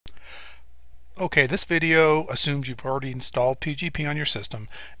Okay, this video assumes you've already installed PGP on your system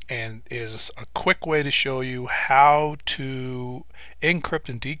and is a quick way to show you how to encrypt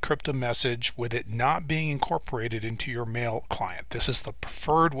and decrypt a message with it not being incorporated into your mail client. This is the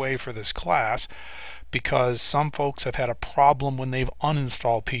preferred way for this class because some folks have had a problem when they've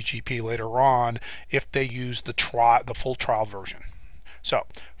uninstalled PGP later on if they use the full trial version. So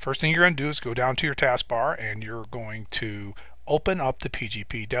first thing you're going to do is go down to your taskbar and you're going to open up the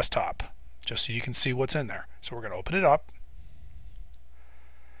PGP desktop, just so you can see what's in there. So we're going to open it up,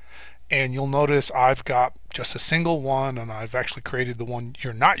 and you'll notice I've got just a single one, and I've actually created the one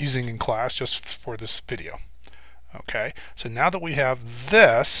you're not using in class just for this video. Okay, so now that we have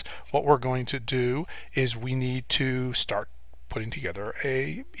this, what we're going to do is we need to start putting together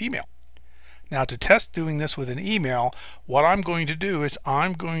a email. Now, to test doing this with an email, what I'm going to do is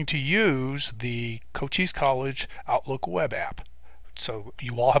I'm going to use the Cochise College Outlook web app. So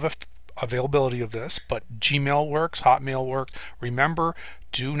you all have availability of this, but Gmail works, Hotmail works. Remember,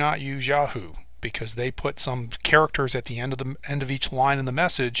 do not use Yahoo, because they put some characters at the end of each line in the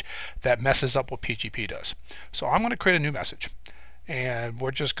message that messes up what PGP does. So I'm going to create a new message, and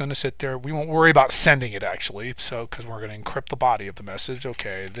we're just going to sit there. We won't worry about sending it actually, so because we're going to encrypt the body of the message.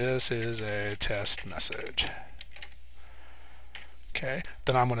 Okay, this is a test message. Okay,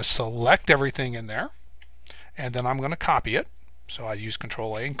 then I'm going to select everything in there, and then I'm going to copy it. So I use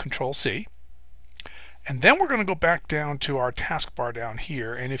Control A and Control C. And then we're going to go back down to our taskbar down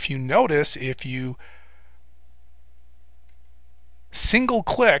here, and if you notice, if you single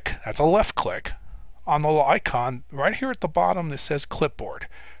click, that's a left click, on the little icon right here at the bottom that says Clipboard.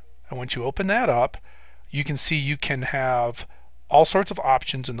 And once you open that up, you can see you can have all sorts of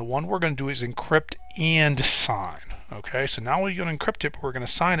options, and the one we're going to do is encrypt and sign. Okay, so not only are you going to encrypt it, but we're going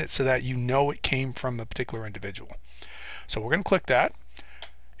to sign it so that you know it came from a particular individual. So we're going to click that,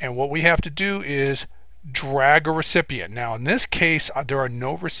 and what we have to do is drag a recipient. Now in this case there are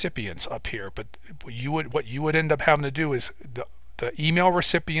no recipients up here, but what you would end up having to do is the email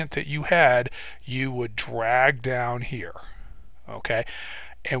recipient that you had, you would drag down here. Okay,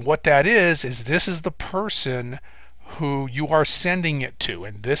 and what that is this is the person who you are sending it to,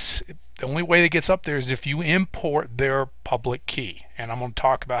 and this, the only way that gets up there is if you import their public key, and I'm going to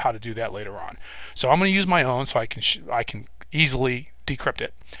talk about how to do that later on. So I'm going to use my own so I can easily decrypt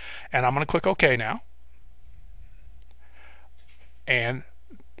it, and I'm going to click OK now. And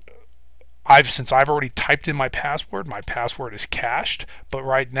since I've already typed in my password is cached, but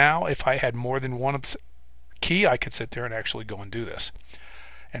right now if I had more than one key, I could sit there and actually go and do this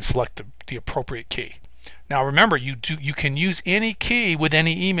and select the appropriate key. Now remember, you can use any key with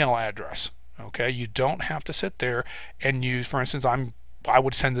any email address. Okay, you don't have to sit there and use, for instance, I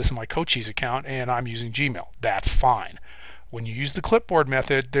would send this in my Cochise account and I'm using Gmail. That's fine. When you use the clipboard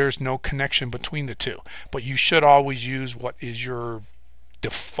method, there's no connection between the two, but you should always use what is your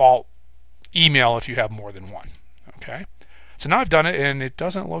default email if you have more than one. Okay, so now I've done it and it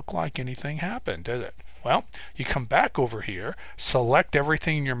doesn't look like anything happened, does it? Well, you come back over here, select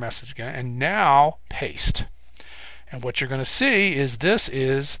everything in your message again, and now paste. And what you're going to see is this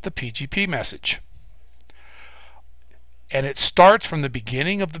is the PGP message. And it starts from the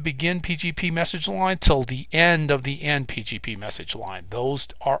beginning of the begin PGP message line till the end of the end PGP message line. Those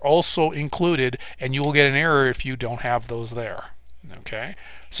are also included, and you will get an error if you don't have those there. Okay,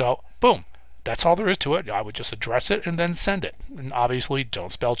 so boom, that's all there is to it. I would just address it and then send it, and obviously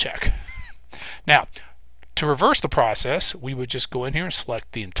don't spell check. Now, to reverse the process, we would just go in here and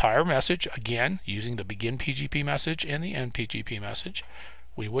select the entire message, again using the begin PGP message and the end PGP message.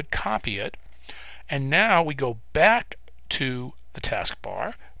 We would copy it, and now we go back to the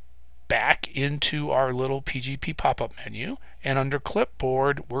taskbar, back into our little PGP pop-up menu, and under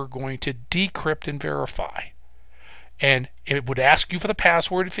Clipboard we're going to decrypt and verify. And it would ask you for the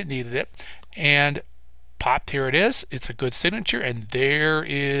password if it needed it, and pop, here it is. It's a good signature, and there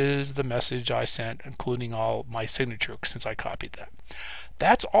is the message I sent, including all my signature since I copied that.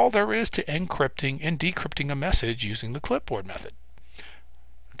 That's all there is to encrypting and decrypting a message using the clipboard method.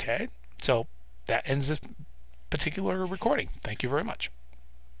 Okay, so that ends this particular recording. Thank you very much.